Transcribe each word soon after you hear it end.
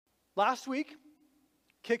Last week,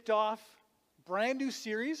 kicked off a brand new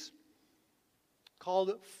series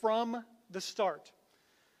called From the Start.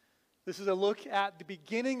 This is a look at the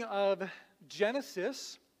beginning of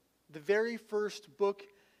Genesis, the very first book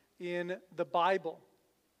in the Bible.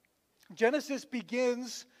 Genesis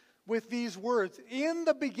begins with these words: "In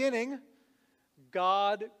the beginning,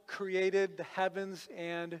 God created the heavens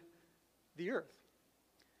and the earth."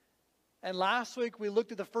 And last week we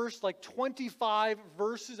looked at the first 25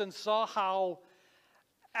 verses and saw how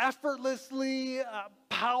effortlessly,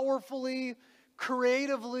 powerfully,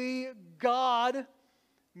 creatively God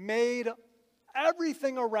made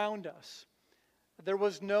everything around us. There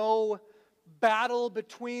was no battle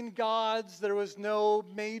between gods. There was no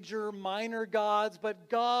major, minor gods, but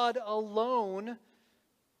God alone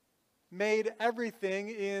made everything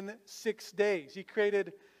in 6 days. He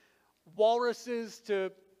created walruses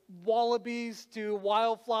to wallabies to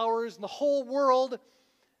wildflowers and the whole world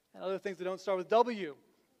and other things that don't start with W.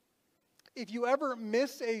 If you ever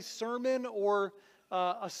miss a sermon or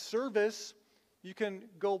a service, you can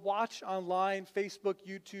go watch online, Facebook,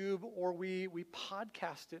 YouTube, or we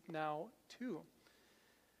podcast it now too.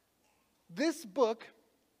 This book,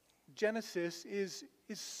 Genesis, is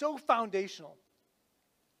so foundational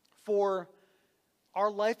for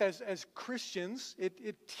our life as Christians.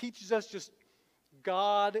 It teaches us just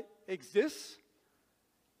God exists,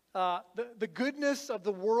 the goodness of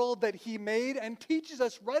the world that He made, and teaches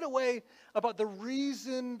us right away about the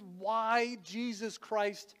reason why Jesus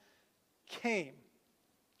Christ came,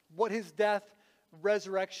 what His death,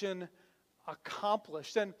 resurrection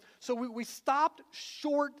accomplished. And so we stopped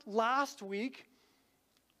short last week.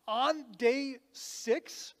 On day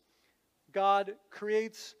 6, God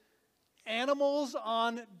creates animals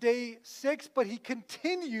on day 6, but He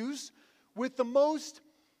continues with the most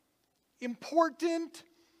important,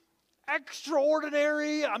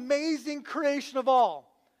 extraordinary, amazing creation of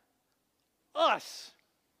all. Us.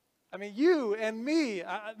 I mean, you and me.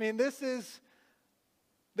 I mean, this is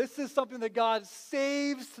something that God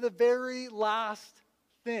saves to the very last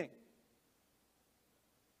thing.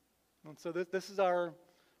 And so this is our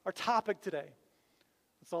topic today.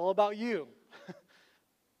 It's all about you.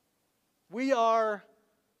 We are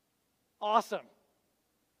awesome.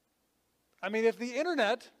 I mean, if the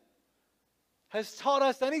internet has taught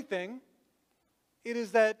us anything, it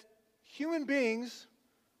is that human beings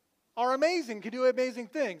are amazing, can do amazing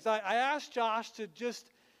things. I asked Josh to just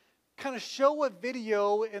kind of show a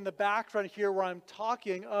video in the background here where I'm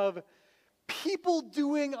talking of people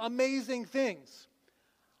doing amazing things.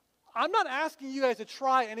 I'm not asking you guys to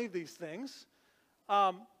try any of these things,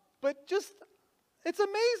 but just, it's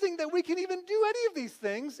amazing that we can even do any of these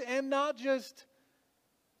things and not just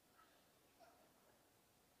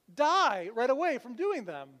die right away from doing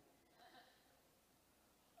them.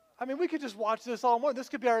 I mean, we could just watch this all morning. This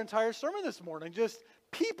could be our entire sermon this morning. Just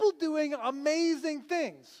people doing amazing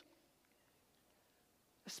things.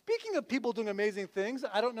 Speaking of people doing amazing things,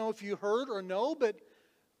 I don't know if you heard or know, but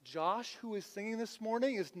Josh, who is singing this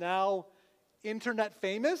morning, is now internet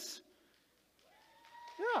famous.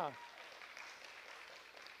 Yeah.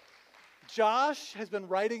 Josh has been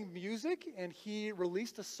writing music, and he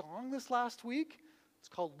released a song this last week. It's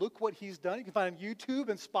called Look What He's Done. You can find it on YouTube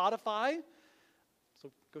and Spotify.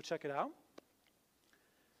 So go check it out.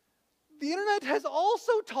 The internet has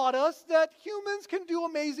also taught us that humans can do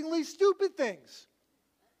amazingly stupid things.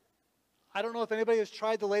 I don't know if anybody has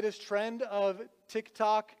tried the latest trend of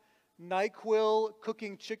TikTok NyQuil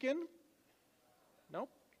cooking chicken. Nope,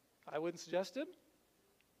 I wouldn't suggest it.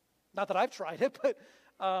 Not that I've tried it, but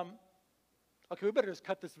okay, we better just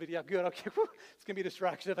cut this video. Good, okay, it's going to be a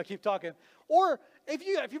distraction if I keep talking. Or if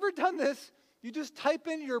you've ever done this, you just type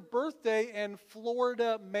in your birthday and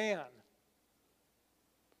Florida man.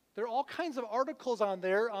 There are all kinds of articles on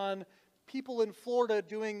there on people in Florida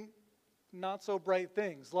doing not so bright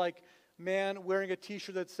things, like man wearing a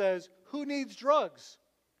t-shirt that says, "Who needs drugs?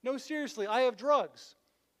 No, seriously, I have drugs."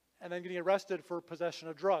 And then getting arrested for possession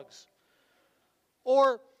of drugs.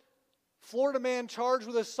 Or Florida man charged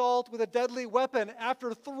with assault with a deadly weapon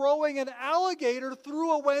after throwing an alligator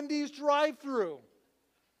through a Wendy's drive-thru.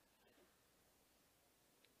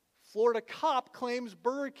 Florida cop claims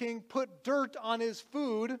Burger King put dirt on his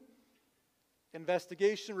food.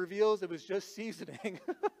 Investigation reveals it was just seasoning.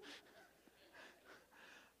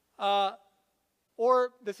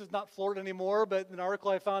 Or, this is not Florida anymore, but in an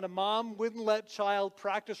article I found, a mom wouldn't let child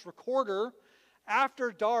practice recorder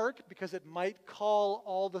after dark because it might call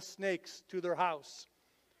all the snakes to their house.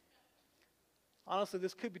 Honestly,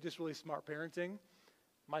 this could be just really smart parenting.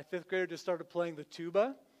 My 5th grader just started playing the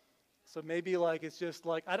tuba. So maybe it's just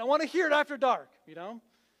I don't want to hear it after dark, you know?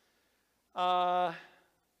 a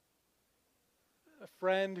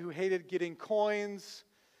friend who hated getting coins,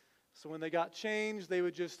 so when they got change, they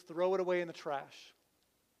would just throw it away in the trash.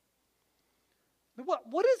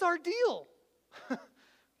 What is our deal?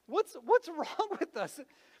 What's wrong with us?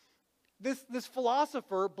 This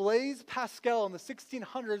philosopher, Blaise Pascal, in the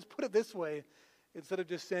 1600s, put it this way, instead of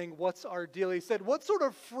just saying, what's our deal? He said, what sort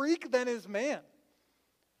of freak then is man?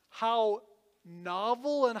 How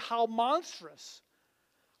novel and how monstrous.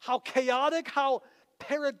 How chaotic, how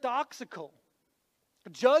paradoxical.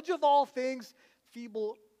 Judge of all things,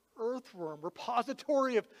 feeble earthworm,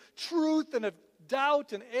 repository of truth and of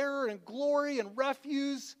doubt and error and glory and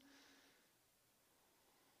refuse.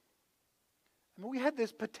 I mean, we had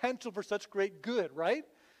this potential for such great good, right?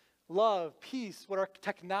 Love, peace, what our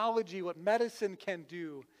technology, what medicine can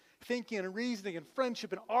do, thinking and reasoning and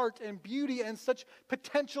friendship and art and beauty, and such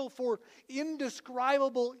potential for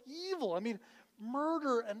indescribable evil. I mean,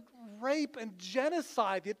 murder and rape and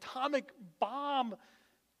genocide, the atomic bomb,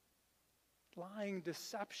 lying,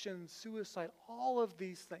 deception, suicide, all of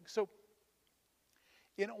these things. So,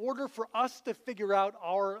 in order for us to figure out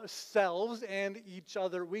ourselves and each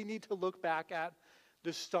other, we need to look back at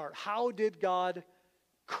the start. How did God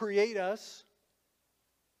create us?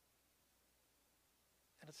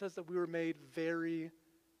 And it says that we were made very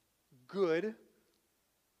good. And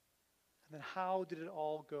then how did it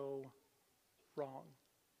all go wrong?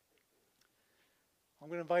 I'm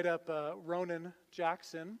going to invite up Ronan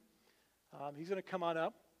Jackson. He's going to come on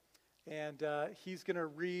up, and he's going to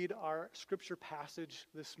read our scripture passage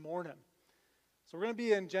this morning. So we're going to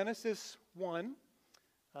be in Genesis 1.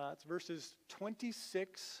 It's verses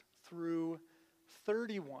 26 through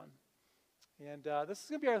 31. And this is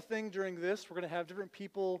going to be our thing during this. We're going to have different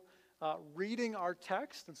people reading our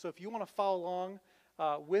text. And so if you want to follow along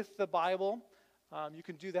with the Bible, you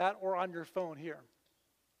can do that, or on your phone here.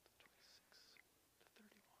 26 to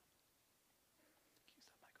 31. Use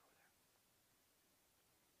that mic over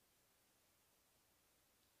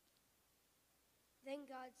there. Then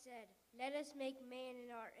God said, "Let us make man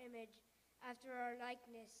in our image, after our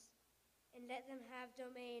likeness, and let them have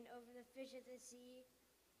domain over the fish of the sea,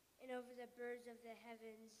 and over the birds of the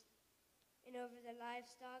heavens, and over the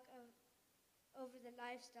livestock,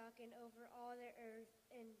 and over all the earth,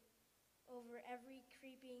 and over every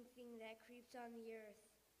creeping thing that creeps on the earth."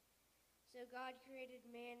 So God created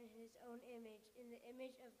man in his own image. In the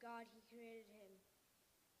image of God he created him.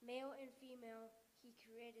 Male and female he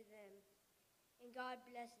created them. And God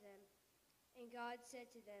blessed them. And God said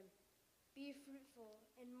to them, "Be fruitful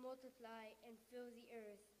and multiply and fill the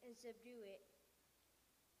earth and subdue it,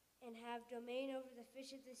 and have domain over the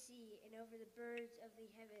fish of the sea and over the birds of the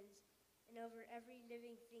heavens and over every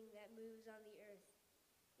living thing that moves on the earth."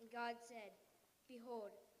 And God said,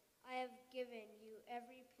 "Behold, I have given you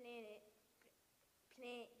every plant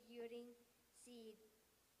yielding seed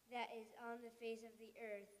that is on the face of the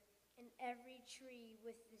earth, and every tree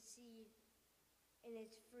with the seed in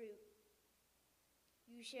its fruit.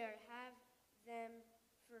 You shall have them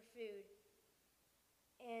for food,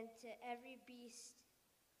 and to every beast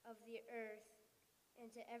of the earth,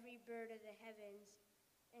 and to every bird of the heavens,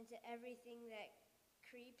 and to everything that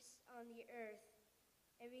creeps on the earth,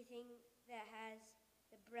 everything that has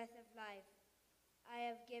the breath of life, I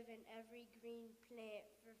have given every green plant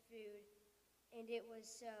for food." And it was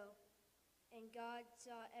so. And God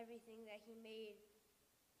saw everything that he made,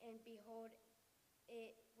 and behold,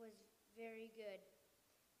 it was very good.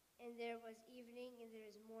 And there was evening, and there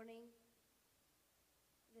was morning,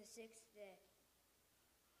 the sixth day.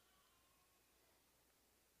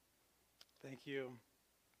 Thank you.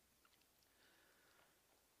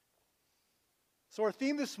 So our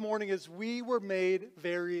theme this morning is we were made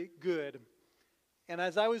very good. And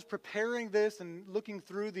as I was preparing this and looking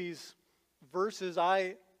through these verses,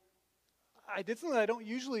 I did something I don't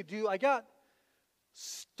usually do. I got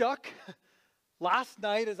stuck last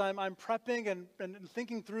night as I'm prepping and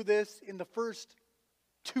thinking through this in the first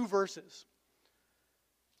two verses.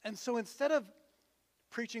 And so instead of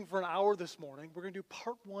preaching for an hour this morning, we're going to do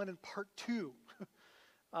part 1 and part 2.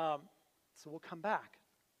 So we'll come back.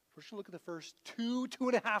 We're just going to look at the first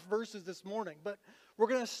 2.5 verses this morning. But we're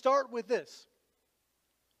going to start with this.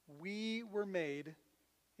 We were made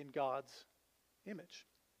in God's image.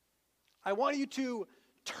 I want you to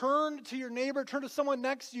turn to your neighbor, turn to someone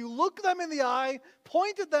next to you, look them in the eye,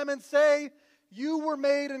 point at them and say, "You were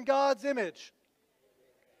made in God's image."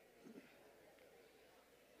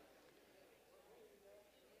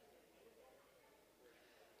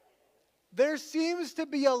 There seems to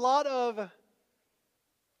be a lot of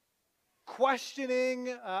questioning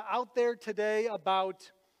out there today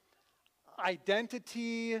about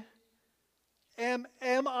identity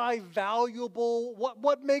Am I valuable?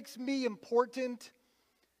 What makes me important?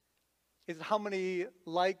 Is it how many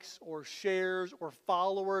likes or shares or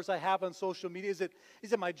followers I have on social media? Is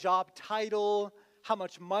it my job title? How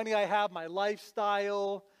much money I have? My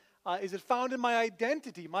lifestyle? Is it found in my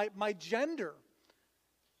identity, my gender?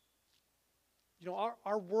 You know,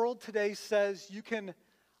 our world today says you can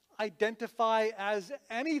identify as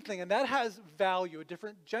anything, and that has value, a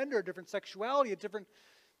different gender, a different sexuality,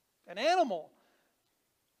 an animal.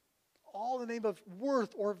 All in the name of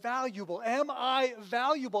worth or valuable. Am I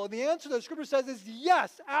valuable? And the answer that Scripture says is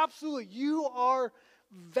yes, absolutely. You are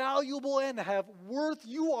valuable and have worth.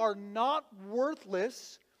 You are not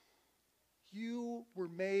worthless. You were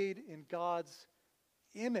made in God's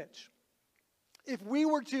image. If we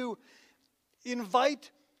were to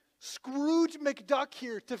invite Scrooge McDuck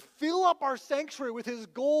here to fill up our sanctuary with his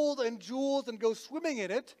gold and jewels and go swimming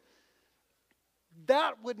in it,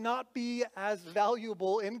 that would not be as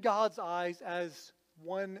valuable in God's eyes as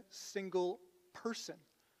one single person.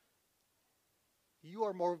 You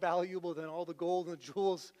are more valuable than all the gold and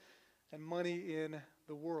jewels and money in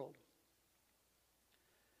the world.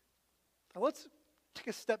 Now let's take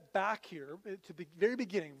a step back here to the very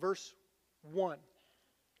beginning, verse 1.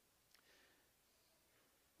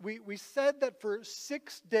 We said that for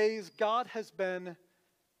 6 days God has been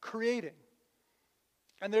creating.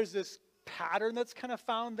 And there's this pattern that's kind of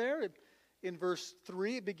found there. In verse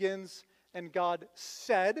 3, it begins, and God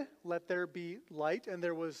said, let there be light, and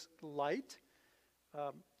there was light.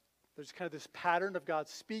 There's kind of this pattern of God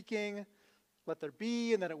speaking, let there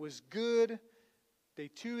be, and then it was good. Day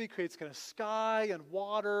 2, he creates kind of sky and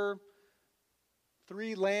water.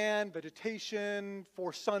 3, land, vegetation.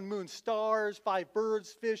 4, sun, moon, stars. 5,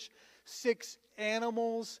 birds, fish. 6,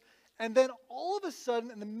 animals. And then all of a sudden,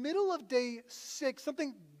 in the middle of day 6,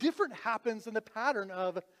 something different happens in the pattern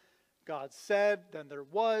of God said, then there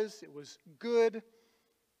was, it was good.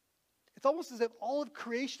 It's almost as if all of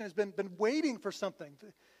creation has been waiting for something.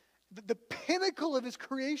 The pinnacle of his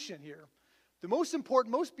creation here. The most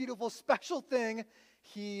important, most beautiful, special thing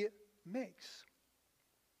he makes.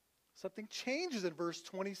 Something changes in verse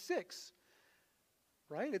 26,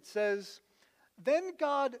 right? It says, then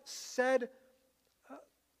God said,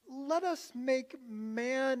 let us make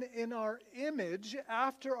man in our image,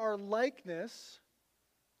 after our likeness,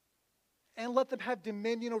 and let them have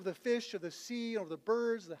dominion over the fish of the sea, over the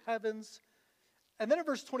birds, the heavens. And then in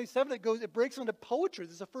verse 27, it breaks into poetry.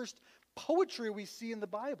 This is the first poetry we see in the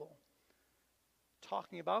Bible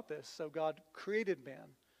talking about this. So God created man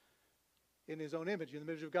in his own image. In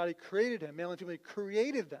the image of God, he created him. Male and female, he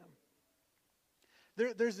created them.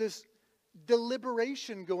 There's this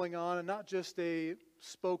deliberation going on, and not just a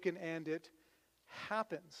spoken and it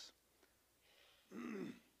happens.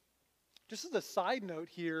 Just as a side note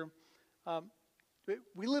here,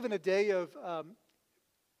 we live in a day of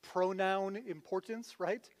pronoun importance,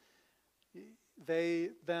 right? They,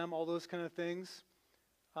 them, all those kind of things.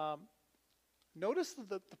 Notice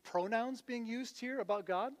the pronouns being used here about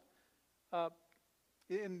God.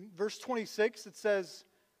 In verse 26, it says,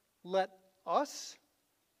 let us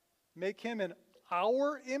make him in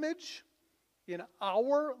our image, in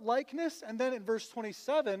our likeness. And then in verse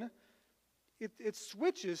 27, it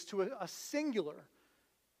switches to a singular.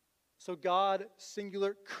 So God,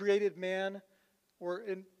 singular, created man. Or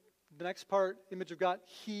in the next part, image of God,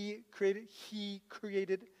 he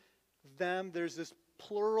created them. There's this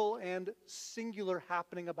plural and singular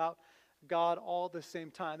happening about God all at the same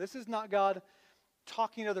time. This is not God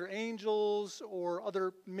talking to other angels or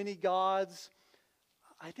other mini gods.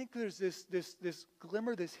 I think there's this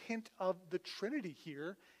glimmer, this hint of the Trinity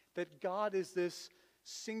here, that God is this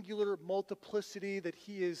singular multiplicity, that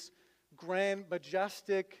he is grand,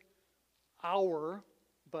 majestic, our,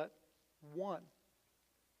 but one.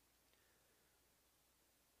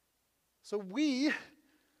 So we,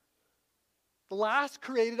 the last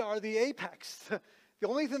created, are the apex. The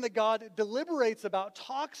only thing that God deliberates about,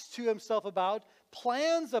 talks to himself about,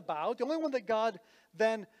 plans about, the only one that God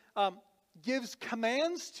then gives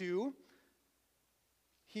commands to,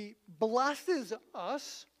 he blesses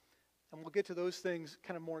us, and we'll get to those things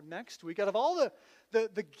kind of more next week. Out of all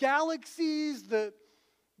the galaxies, the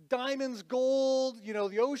diamonds, gold,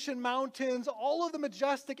 the ocean mountains, all of the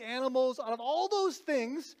majestic animals, out of all those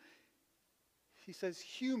things, he says,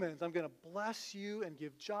 humans, I'm going to bless you and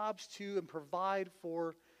give jobs to and provide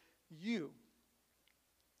for you.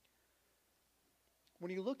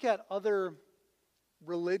 When you look at other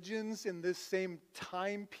religions in this same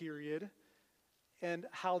time period and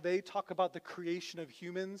how they talk about the creation of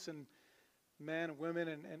humans and men and women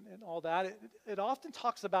and all that, it often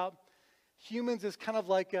talks about humans as kind of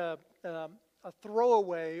like a a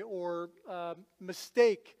throwaway or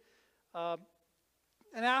mistake, an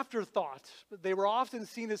afterthought. They were often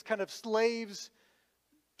seen as kind of slaves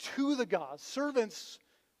to the gods, servants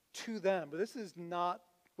to them. But this is not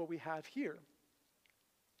what we have here.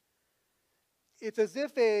 It's as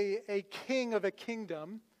if a king of a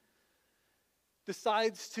kingdom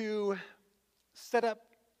decides to set up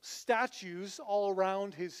statues all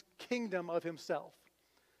around his kingdom of himself.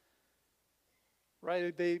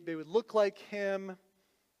 Right? They would look like him.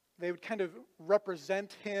 They would kind of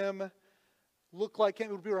represent him, look like him.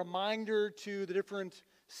 It would be a reminder to the different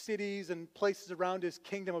cities and places around his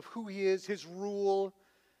kingdom of who he is, his rule.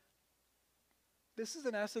 This is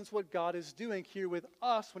in essence what God is doing here with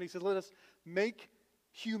us when he says, let us make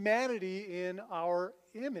humanity in our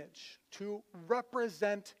image to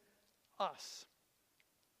represent us.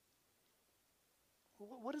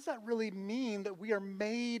 What does that really mean that we are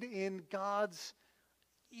made in God's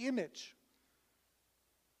image?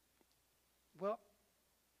 Well,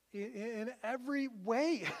 in every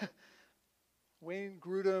way. Wayne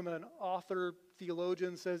Grudem, an author,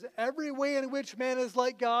 theologian, says, every way in which man is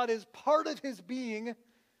like God is part of his being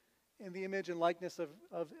in the image and likeness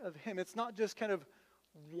of him. It's not just kind of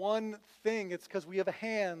one thing. It's because we have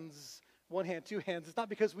hands, one hand, two hands. It's not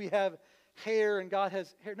because we have hair and God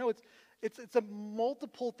has hair. No, it's a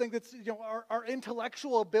multiple thing. That's, our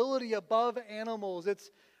intellectual ability above animals. It's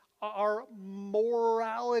our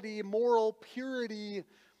morality, moral purity,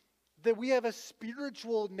 that we have a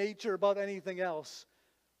spiritual nature above anything else.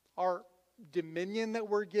 Our dominion that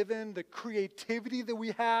we're given, the creativity that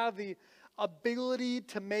we have, the ability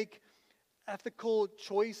to make ethical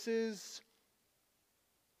choices,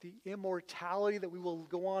 the immortality that we will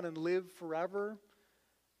go on and live forever.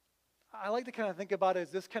 I like to kind of think about it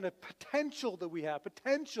as this kind of potential that we have,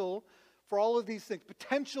 potential for all of these things,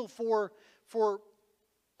 potential for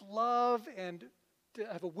love and to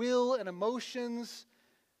have a will and emotions,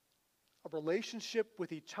 a relationship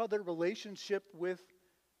with each other, relationship with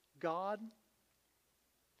God.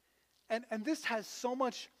 And this has so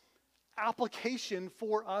much application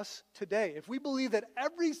for us today. If we believe that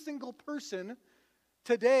every single person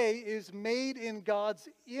today is made in God's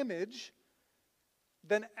image,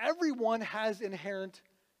 then everyone has inherent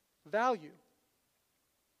value.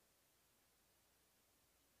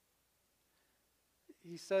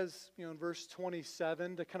 He says, in verse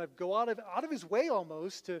 27, to kind of go out of his way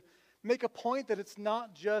almost to make a point that it's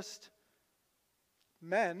not just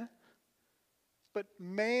men, but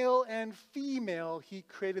male and female, he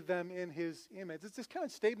created them in his image. It's this kind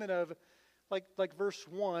of statement of, like verse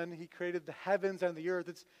 1, he created the heavens and the earth.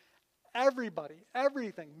 It's everybody,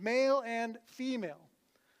 everything, male and female.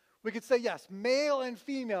 We could say, yes, male and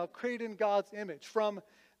female created in God's image. From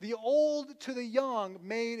the old to the young,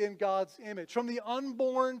 made in God's image. From the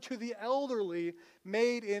unborn to the elderly,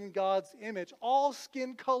 made in God's image. All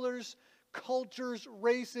skin colors, cultures,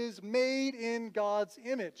 races, made in God's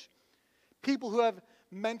image. People who have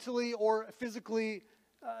mentally or physically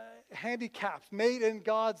handicaps, made in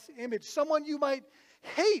God's image. Someone you might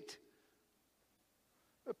hate.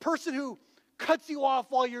 A person who cuts you off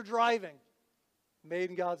while you're driving, made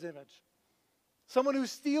in God's image. Someone who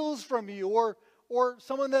steals from you or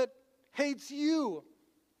someone that hates you,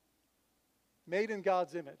 made in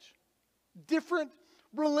God's image. Different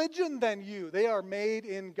religion than you, they are made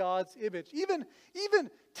in God's image. Even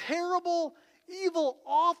terrible, evil,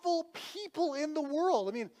 awful people in the world.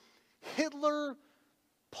 I mean, Hitler,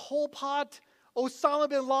 Pol Pot, Osama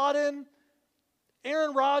bin Laden,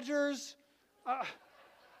 Aaron Rodgers.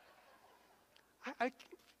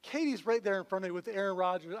 Katie's right there in front of me with Aaron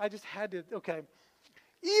Rodgers. I just had to, okay.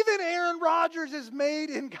 Even Aaron Rodgers is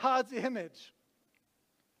made in God's image.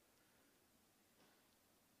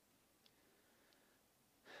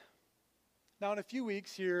 Now, in a few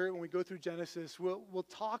weeks here, when we go through Genesis, we'll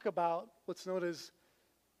talk about what's known as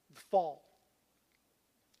the fall,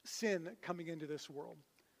 sin coming into this world.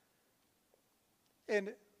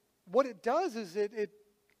 And what it does is it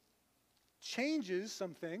changes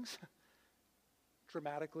some things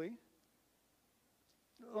dramatically.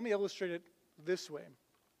 Let me illustrate it this way.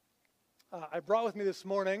 I brought with me this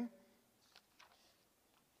morning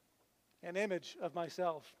an image of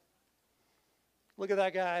myself. Look at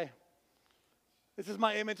that guy. This is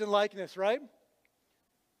my image and likeness, right?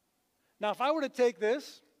 Now, if I were to take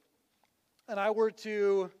this and I were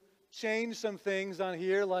to change some things on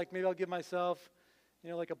here, like maybe I'll give myself,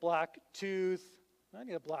 like a black tooth. I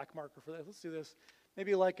need a black marker for this. Let's do this.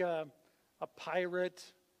 Maybe like a pirate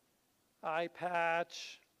eye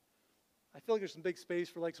patch. I feel like there's some big space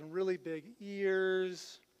for like some really big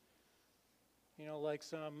ears. Like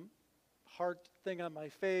some heart thing on my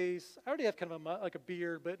face. I already have kind of like a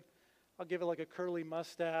beard, but I'll give it like a curly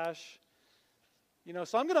mustache.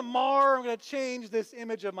 So I'm going to change this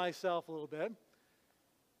image of myself a little bit.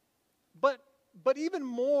 But even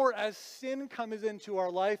more, as sin comes into our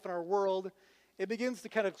life and our world, it begins to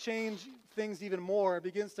kind of change things even more. It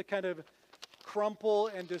begins to kind of crumple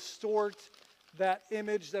and distort that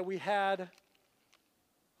image that we had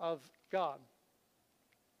of God.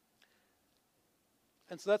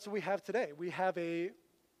 And so that's what we have today. We have a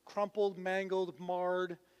crumpled, mangled,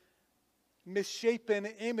 marred, misshapen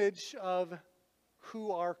image of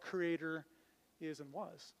who our Creator is and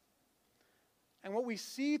was. And what we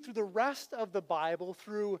see through the rest of the Bible,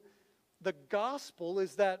 through the gospel,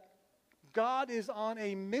 is that God is on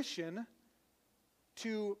a mission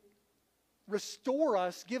to restore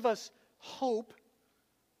us, give us hope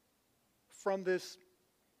from this,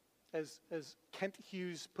 as Kent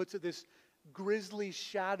Hughes puts it, this grisly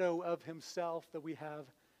shadow of himself that we have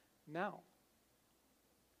now.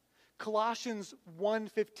 Colossians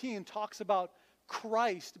 1:15 talks about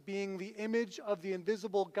Christ being the image of the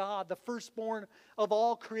invisible God, the firstborn of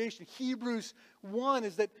all creation. Hebrews 1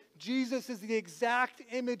 is that Jesus is the exact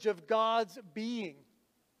image of God's being.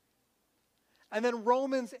 And then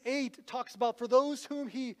Romans 8 talks about for those whom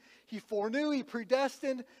he foreknew, he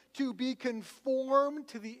predestined to be conformed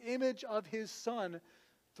to the image of his Son.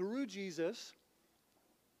 Through Jesus,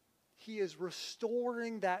 he is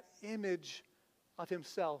restoring that image of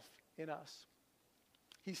himself in us.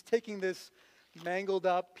 He's taking this mangled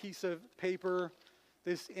up piece of paper,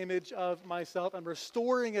 this image of myself, and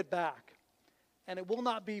restoring it back. And it will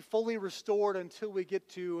not be fully restored until we get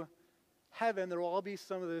to heaven. There will all be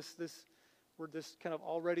some of this we're this kind of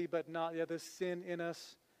already, but not yet, this sin in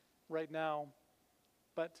us right now.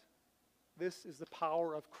 But this is the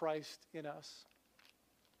power of Christ in us.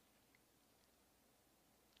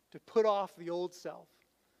 To put off the old self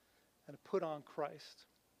and to put on Christ.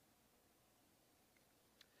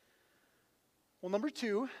 Well, number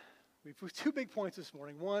two, we have 2 big points this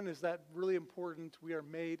morning. One is that really important, we are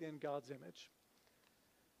made in God's image.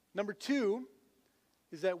 Number 2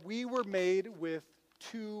 is that we were made with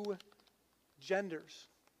 2 genders,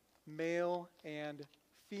 male and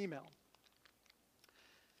female.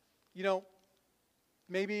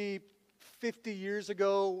 Maybe 50 years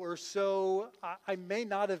ago or so, I may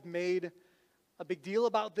not have made a big deal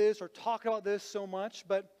about this or talk about this so much,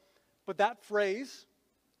 but that phrase,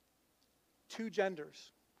 2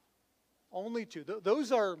 genders, only 2.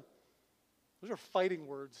 Those are fighting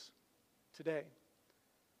words today.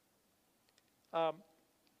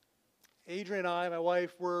 Adrian and I, my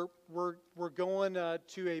wife, we're going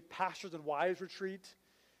to a pastors and wives retreat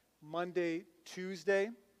Monday, Tuesday.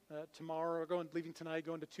 Tomorrow, leaving tonight,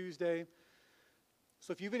 going to Tuesday.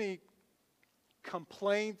 So if you have any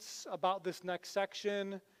complaints about this next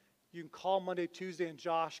section, you can call Monday, Tuesday, and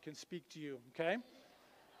Josh can speak to you, okay?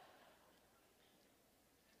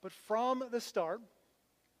 But from the start,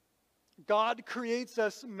 God creates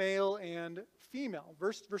us male and female.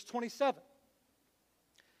 Verse 27.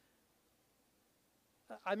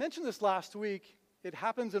 I mentioned this last week. It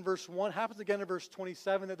happens in verse 1, happens again in verse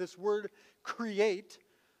 27, that this word create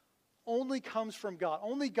only comes from God.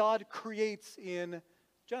 Only God creates in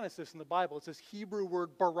Genesis in the Bible. It's this Hebrew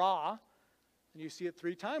word bara, and you see it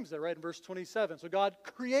 3 times there, right, in verse 27. So God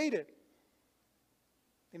created.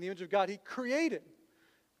 In the image of God, he created.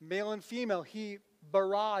 Male and female, he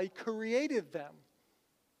bara, he created them.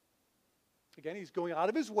 Again, he's going out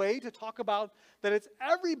of his way to talk about that it's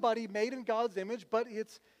everybody made in God's image, but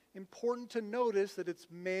it's important to notice that it's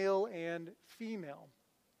male and female.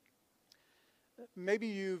 Maybe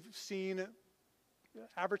you've seen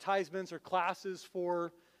advertisements or classes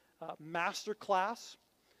for master class.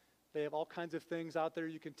 They have all kinds of things out there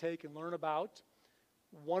you can take and learn about.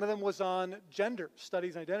 One of them was on gender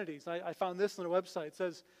studies and identities. I found this on a website. It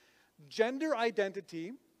says, gender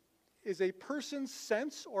identity is a person's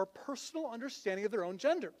sense or personal understanding of their own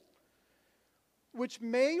gender, which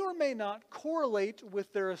may or may not correlate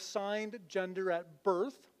with their assigned gender at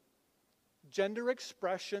birth, gender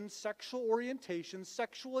expression, sexual orientation,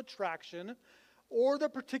 sexual attraction, or the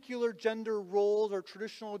particular gender roles or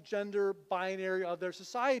traditional gender binary of their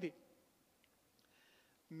society.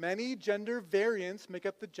 Many gender variants make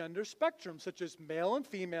up the gender spectrum, such as male and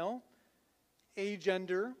female,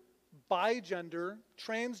 agender, bigender,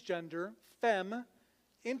 transgender, femme,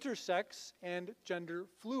 intersex, and gender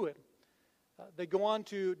fluid. They go on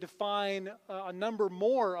to define a number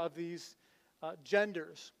more of these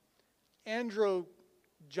genders.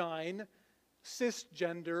 Androgyne,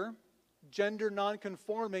 cisgender, gender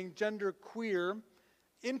nonconforming, gender queer,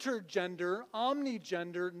 intergender,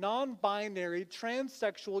 omnigender, non-binary,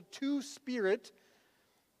 transsexual, two-spirit.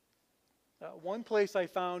 One place I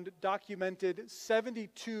found documented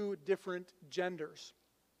 72 different genders.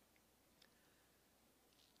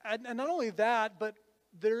 And not only that, but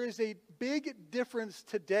there is a big difference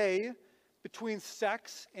today between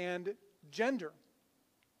sex and gender.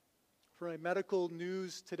 For a Medical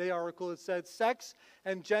News Today article, it said sex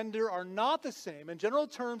and gender are not the same. In general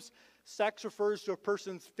terms, sex refers to a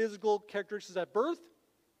person's physical characteristics at birth,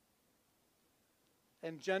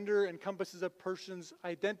 and gender encompasses a person's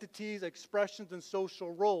identities, expressions, and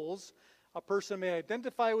social roles. A person may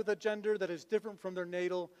identify with a gender that is different from their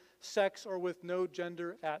natal sex or with no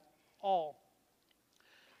gender at all.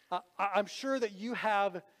 I'm sure that you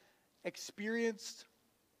have experienced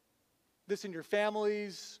this in your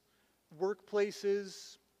families,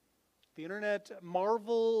 workplaces, the internet,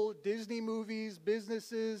 Marvel, Disney movies,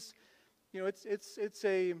 businesses. You know, it's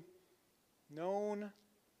a known,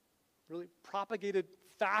 really propagated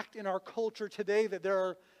fact in our culture today that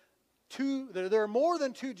there are more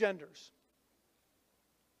than two genders.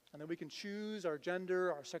 And then we can choose our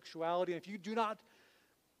gender, our sexuality. And if you do not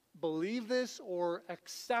believe this or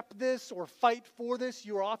accept this or fight for this,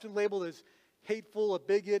 you are often labeled as hateful, a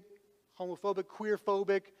bigot, homophobic,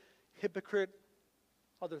 queerphobic, hypocrite,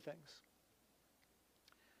 other things.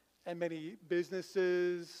 And many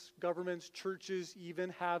businesses, governments, churches even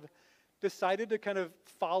have decided to kind of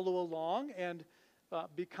follow along and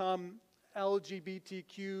become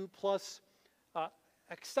LGBTQ plus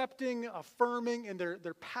accepting, affirming in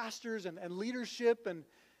their pastors and leadership and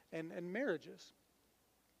marriages.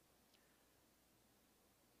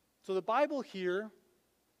 So the Bible here,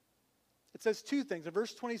 it says two things. In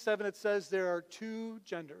verse 27, it says there are two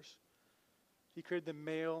genders. He created them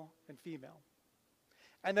male and female.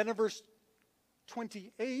 And then in verse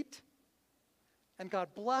 28, and God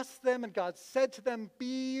blessed them, and God said to them,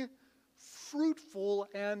 be fruitful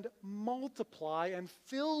and multiply and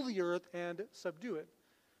fill the earth and subdue it.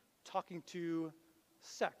 Talking to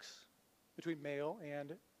sex between male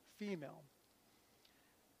and female.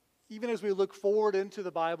 Even as we look forward into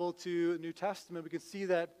the Bible to the New Testament, we can see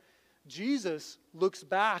that Jesus looks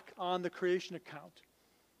back on the creation account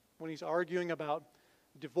when he's arguing about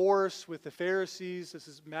divorce with the Pharisees. This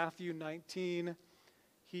is Matthew 19.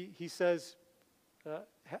 He says,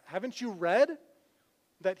 haven't you read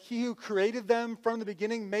that he who created them from the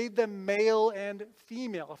beginning made them male and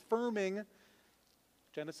female, affirming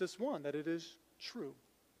Genesis 1, that it is true.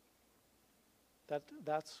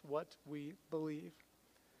 That's what we believe.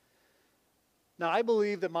 Now, I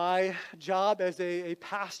believe that my job as a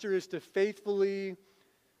pastor is to faithfully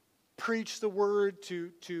preach the word,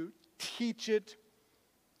 to teach it,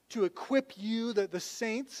 to equip you, the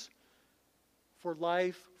saints, for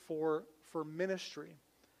life, for ministry.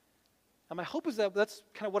 And my hope is that that's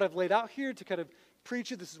kind of what I've laid out here, to kind of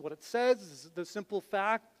preach it. This is what it says. This is the simple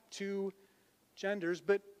fact, two genders.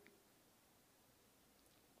 But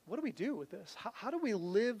what do we do with this? How do we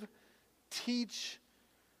live, teach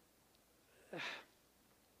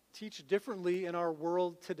differently in our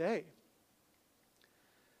world today?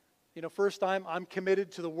 You know, first, I'm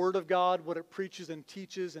committed to the Word of God, what it preaches and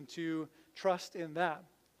teaches, and to trust in that.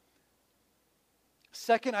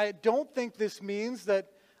 Second, I don't think this means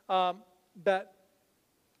that that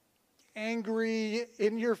angry,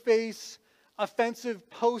 in-your-face, offensive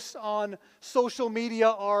posts on social media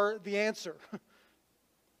are the answer,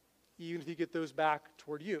 even if you get those back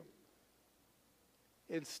toward you.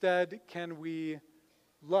 Instead, can we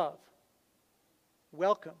love,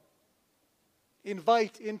 welcome,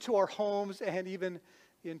 invite into our homes and even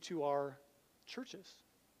into our churches?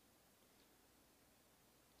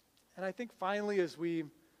 And I think finally, as we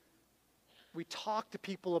talk to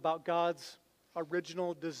people about God's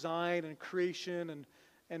original design and creation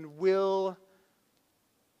and will,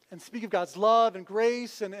 and speak of God's love and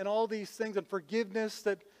grace and all these things and forgiveness,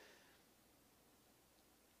 that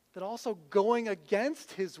also going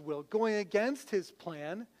against His will, going against His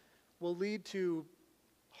plan, will lead to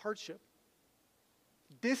hardship,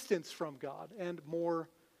 distance from God, and more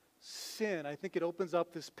sin. I think it opens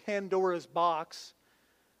up this Pandora's box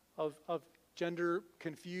of gender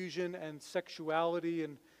confusion and sexuality,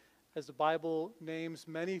 and as the Bible names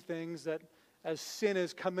many things, that as sin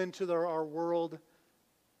has come into our world,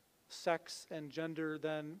 sex and gender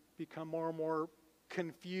then become more and more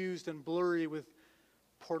confused and blurry with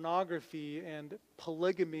pornography and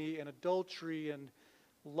polygamy and adultery and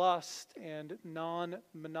lust and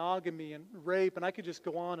non-monogamy and rape. And I could just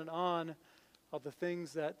go on of the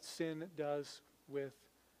things that sin does with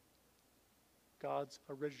God's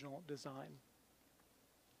original design.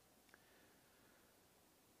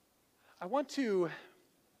 I want to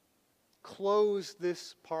close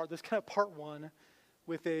this kind of part one,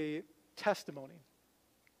 with a testimony.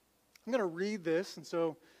 I'm going to read this, and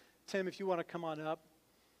so, Tim, if you want to come on up.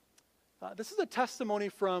 This is a testimony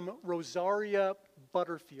from Rosaria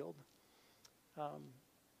Butterfield.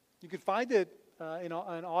 You can find it in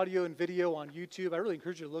audio and video on YouTube. I really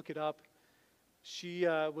encourage you to look it up. She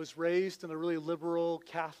was raised in a really liberal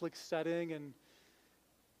Catholic setting, and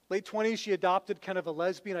late 20s, she adopted kind of a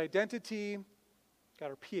lesbian identity, got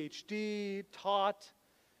her PhD, taught.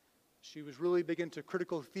 She was really big into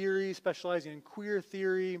critical theory, specializing in queer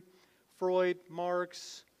theory, Freud,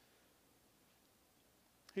 Marx.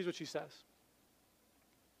 Here's what she says.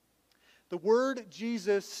 The word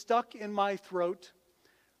Jesus stuck in my throat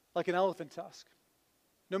like an elephant tusk.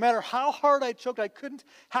 No matter how hard I choked, I couldn't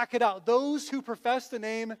hack it out. Those who professed the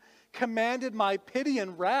name commanded my pity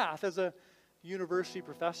and wrath as a university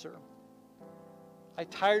professor. I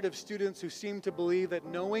tired of students who seemed to believe that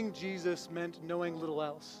knowing Jesus meant knowing little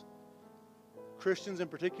else. Christians in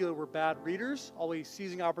particular were bad readers, always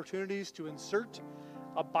seizing opportunities to insert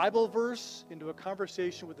a Bible verse into a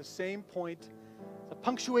conversation with the same point, a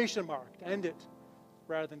punctuation mark to end it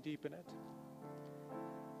rather than deepen it.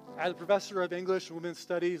 As a professor of English and women's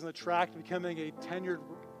studies on the track to becoming a tenured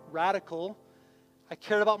radical, I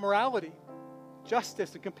cared about morality,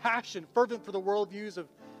 justice, and compassion, fervent for the worldviews of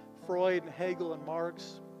Freud and Hegel and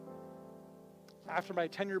Marx. After my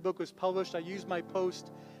tenure book was published, I used my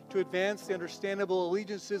post to advance the understandable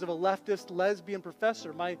allegiances of a leftist lesbian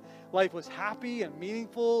professor. My life was happy and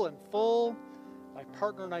meaningful and full. My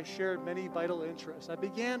partner and I shared many vital interests. I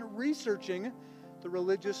began researching the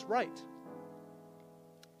religious right.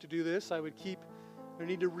 To do this, I would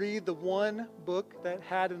need to read the one book that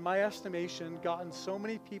had, in my estimation, gotten so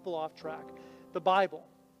many people off track, the Bible.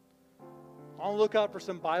 On the lookout for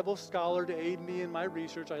some Bible scholar to aid me in my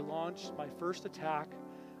research, I launched my first attack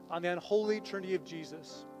on the unholy Trinity of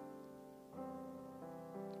Jesus,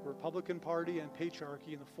 the Republican Party and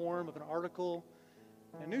patriarchy, in the form of an article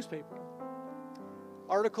in a newspaper.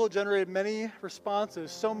 Article generated many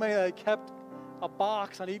responses, so many that I kept a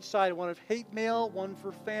box on each side, one of hate mail, one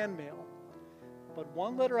for fan mail. But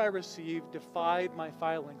one letter I received defied my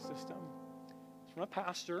filing system. It's from a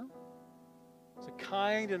pastor. It's a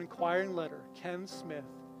kind and inquiring letter, Ken Smith.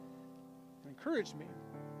 It encouraged me.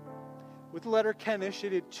 With the letter, Ken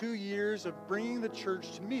initiated 2 years of bringing the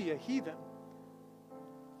church to me, a heathen.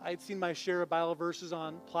 I had seen my share of Bible verses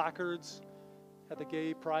on placards at the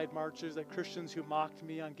gay pride marches, that Christians who mocked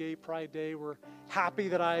me on Gay Pride Day were happy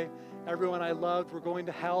that everyone I loved were going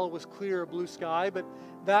to hell. It was clear blue sky, but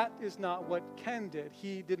that is not what Ken did.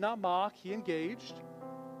 He did not mock, he engaged.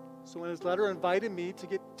 So when his letter invited me to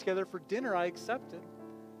get together for dinner, I accepted.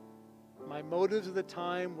 My motives at the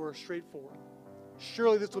time were straightforward.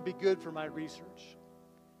 Surely this will be good for my research.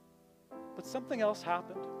 But something else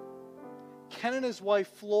happened. Ken and his wife,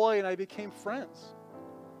 Floy, and I became friends.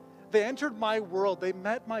 They entered my world. They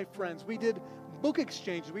met my friends. We did book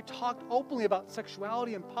exchanges. We talked openly about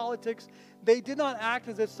sexuality and politics. They did not act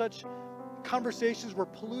as if such conversations were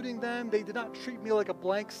polluting them. They did not treat me like a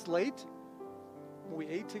blank slate. When we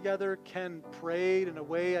ate together, Ken prayed in a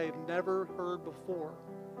way I had never heard before.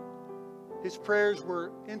 His prayers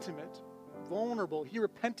were intimate, vulnerable. He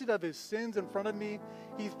repented of his sins in front of me.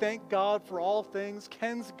 He thanked God for all things.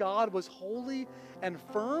 Ken's God was holy and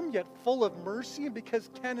firm, yet full of mercy. And because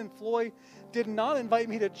Ken and Floy did not invite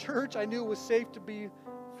me to church, I knew it was safe to be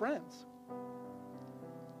friends.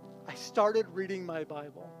 I started reading my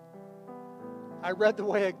Bible. I read the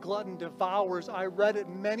way a glutton devours. I read it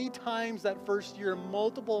many times that first year,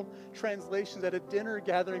 multiple translations. At a dinner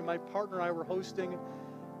gathering my partner and I were hosting,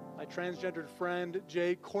 my transgendered friend,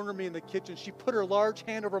 Jay, cornered me in the kitchen. She put her large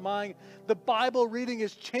hand over mine. The Bible reading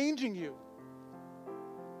is changing you.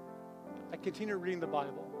 I continued reading the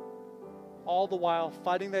Bible, all the while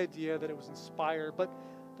fighting the idea that it was inspired. But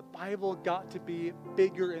the Bible got to be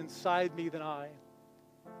bigger inside me than I.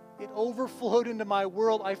 It overflowed into my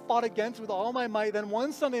world. I fought against it with all my might. Then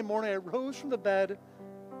one Sunday morning, I rose from the bed,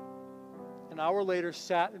 an hour later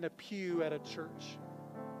sat in a pew at a church.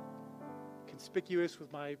 Conspicuous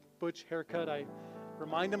with my butch haircut, I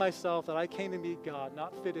reminded myself that I came to meet God,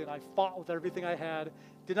 not fit in. I fought with everything I had,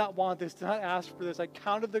 did not want this, did not ask for this. I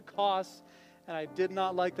counted the costs, and I did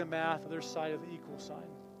not like the math other side of the equal sign.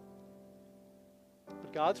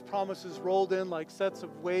 But God's promises rolled in like sets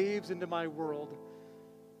of waves into my world.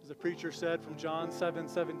 As the preacher said from John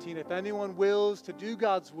 7:17, if anyone wills to do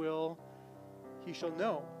God's will, he shall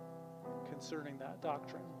know concerning that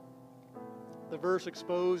doctrine. The verse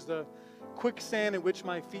exposed the quicksand in which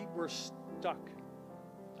my feet were stuck.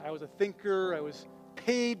 I was a thinker. I was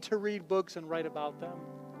paid to read books and write about them.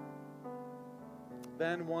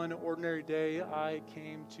 Then one ordinary day, I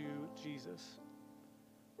came to Jesus,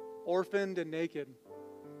 orphaned and naked.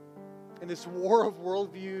 In this war of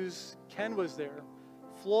worldviews, Ken was there.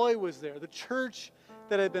 Floyd was there. The church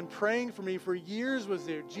that had been praying for me for years was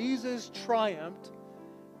there. Jesus triumphed,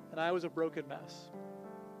 and I was a broken mess.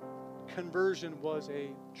 Conversion was a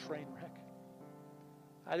train wreck.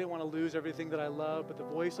 I didn't want to lose everything that I loved, but the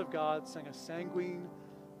voice of God sang a sanguine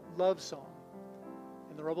love song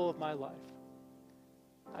in the rubble of my life.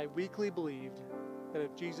 I weakly believed that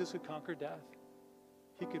if Jesus could conquer death,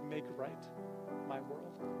 he could make right my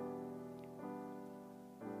world.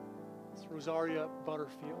 It's Rosaria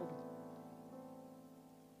Butterfield.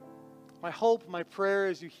 My hope, my prayer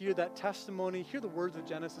as you hear that testimony, hear the words of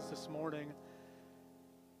Genesis this morning,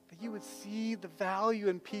 that you would see the value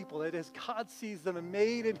in people, that as God sees them and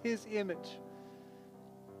made in his image,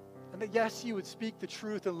 and that yes, you would speak the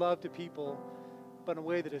truth and love to people, but in a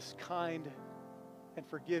way that is kind and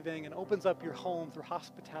forgiving and opens up your home through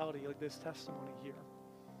hospitality like this testimony here.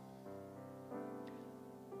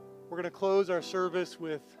 We're going to close our service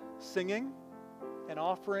with singing and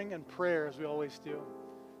offering and prayer as we always do.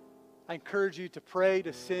 I encourage you to pray,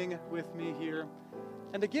 to sing with me here,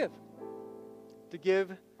 and to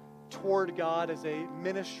give toward God as a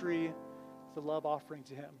ministry, as a love offering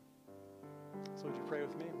to him. So would you pray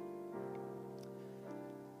with me?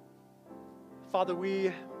 Father,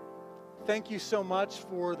 we thank you so much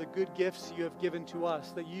for the good gifts you have given to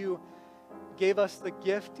us, that you gave us the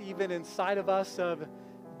gift even inside of us of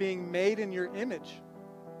being made in your image.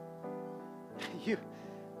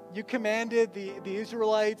 You commanded the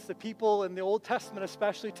Israelites, the people in the Old Testament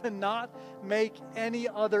especially, to not make any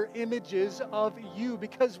other images of you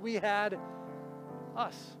because we had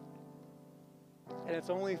us. And it's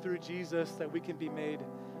only through Jesus that we can be made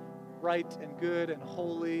right and good and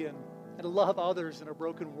holy and love others in a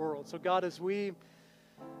broken world. So God, as we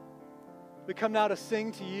come now to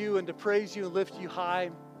sing to you and to praise you and lift you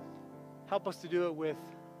high, help us to do it with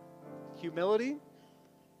humility,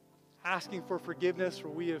 asking for forgiveness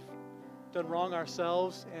where we have done wrong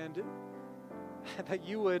ourselves, and that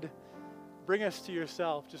you would bring us to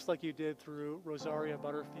yourself, just like you did through Rosaria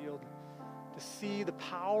Butterfield, to see the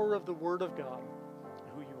power of the Word of God and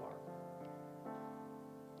who you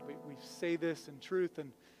are. We say this in truth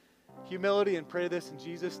and humility and pray this in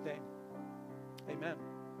Jesus' name. Amen.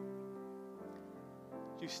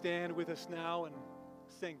 Do you stand with us now and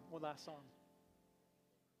sing one last song?